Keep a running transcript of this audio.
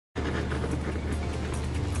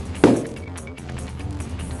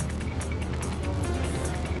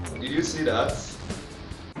you see that?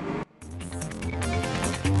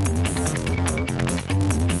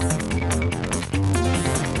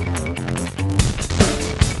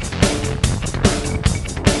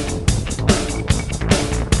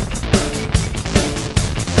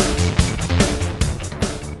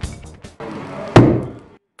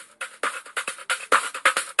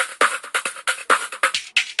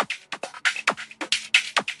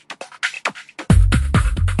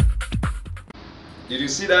 Did you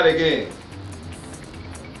see that again?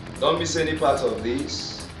 Don't miss any part of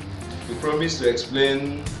this. We promise to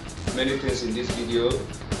explain many things in this video,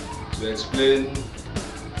 to explain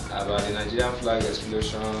about the Nigerian flag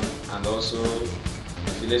explosion and also the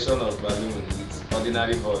affiliation of balloon with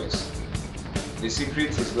ordinary voice. The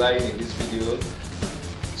secret is lying in this video,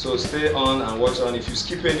 so stay on and watch on. If you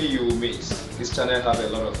skip any, you will miss. This channel have a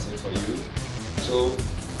lot of things for you, so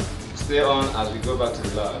stay on as we go back to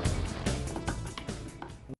the lab.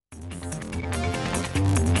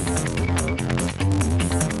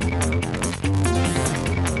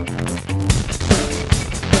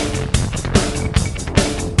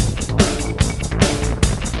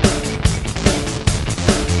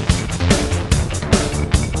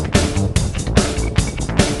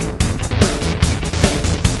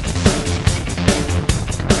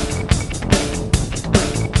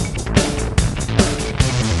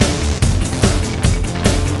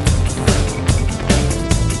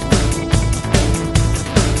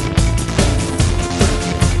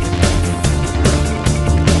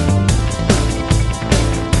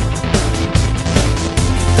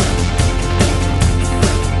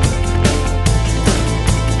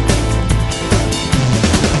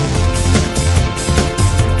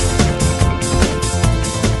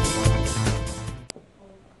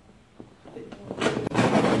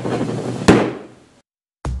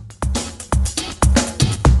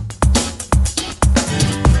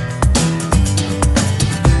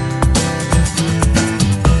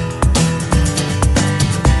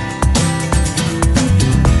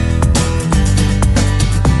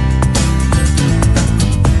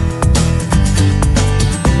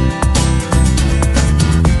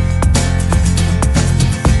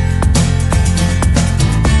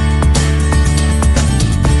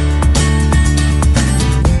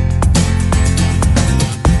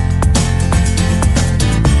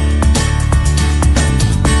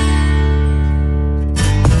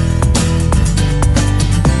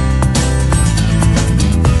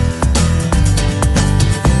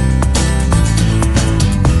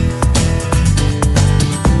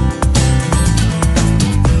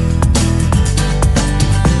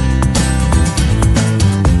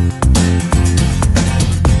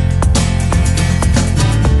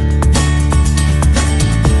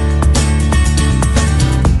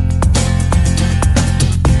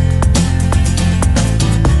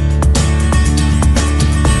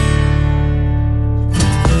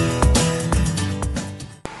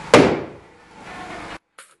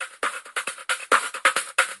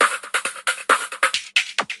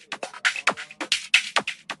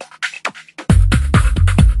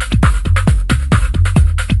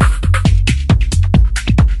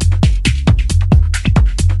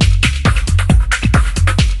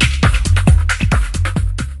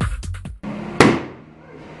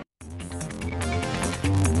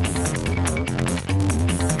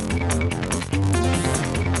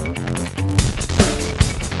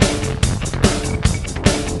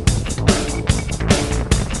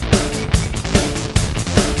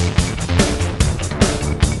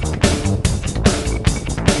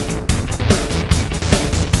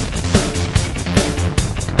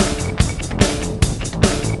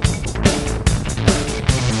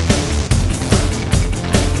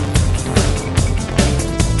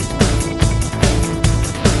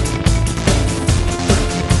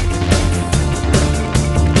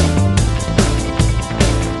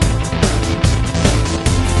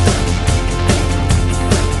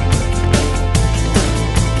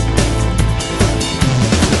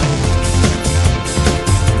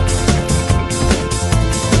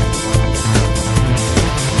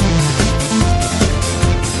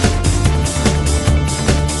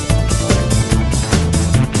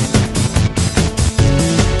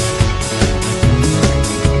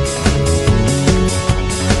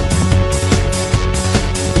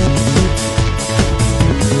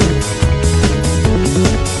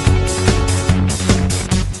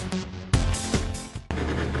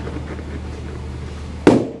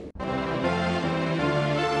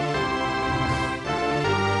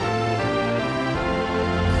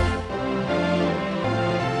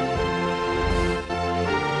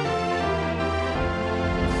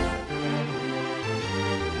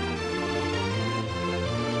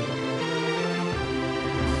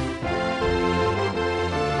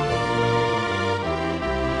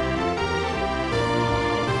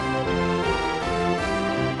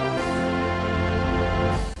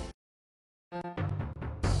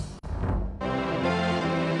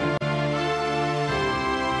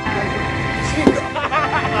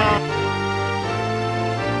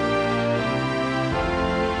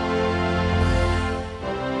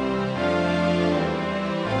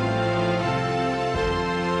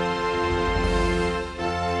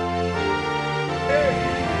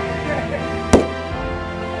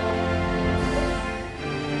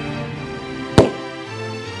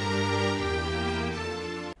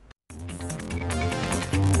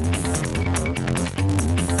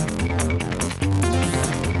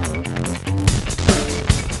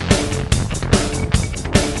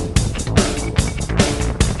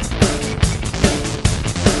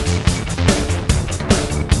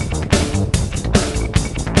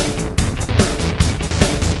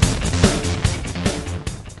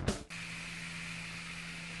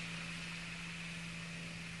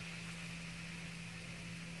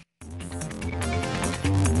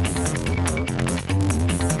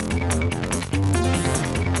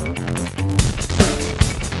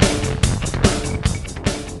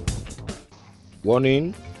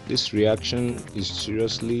 Warning: this reaction is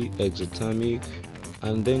seriously exothermic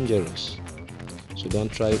and dangerous, so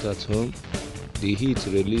don't try it at home. The heat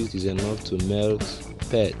released is enough to melt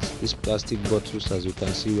PET. These plastic bottles, as you can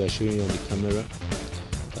see, we are showing you on the camera,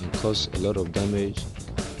 can cause a lot of damage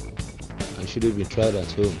and shouldn't be tried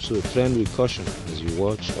at home. So tread with caution as you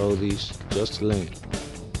watch all this. Just learn.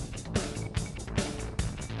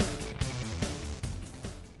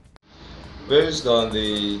 Based on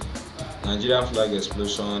the Nigerian flag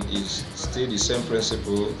explosion, is still the same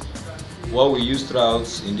principle. What we use throughout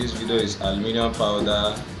in this video is aluminium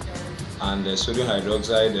powder and sodium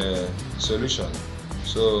hydroxide solution.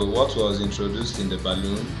 So what was introduced in the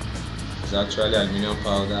balloon is actually aluminium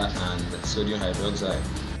powder and sodium hydroxide.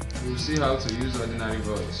 We'll see how to use ordinary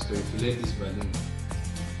voice to inflate this balloon.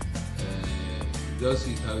 Just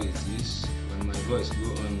see how it is when my voice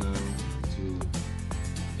go on now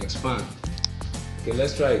to expand. Okay,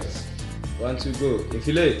 let's try it. 1, 2, go.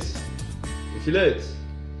 Inflate. Inflate.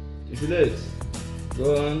 Inflate.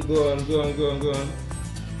 Go on, go on, go on, go on, go on.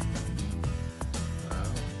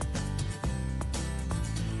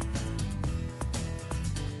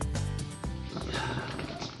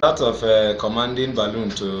 That of commanding balloon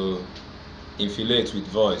to inflate with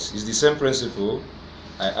voice is the same principle.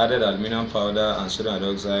 I added aluminum powder and sodium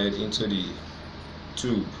hydroxide into the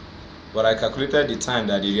tube, but I calculated the time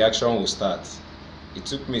that the reaction will start. It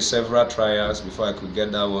took me several trials before I could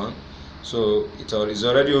get that one. So it is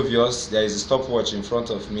already obvious there is a stopwatch in front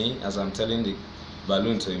of me as I'm telling the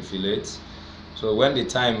balloon to inflate. So when the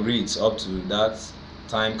time reads up to that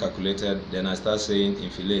time calculated, then I start saying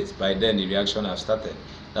inflate. By then the reaction has started.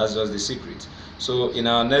 That's just the secret. So in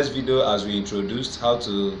our next video, as we introduced how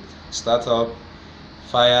to start up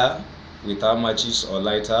fire without matches or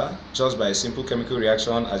lighter just by a simple chemical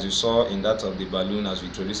reaction, as you saw in that of the balloon as we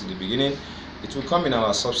introduced in the beginning, it will come in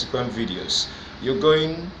our subsequent videos. You're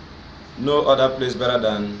going no other place better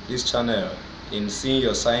than this channel in seeing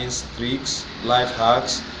your science tricks, life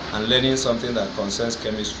hacks, and learning something that concerns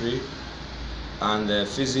chemistry and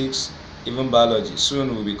physics, even biology.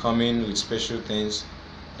 Soon we'll be coming with special things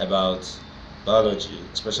about biology,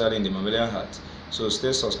 especially in the mammalian heart. So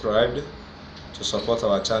stay subscribed to support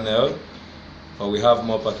our channel, for we have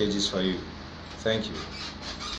more packages for you. Thank you.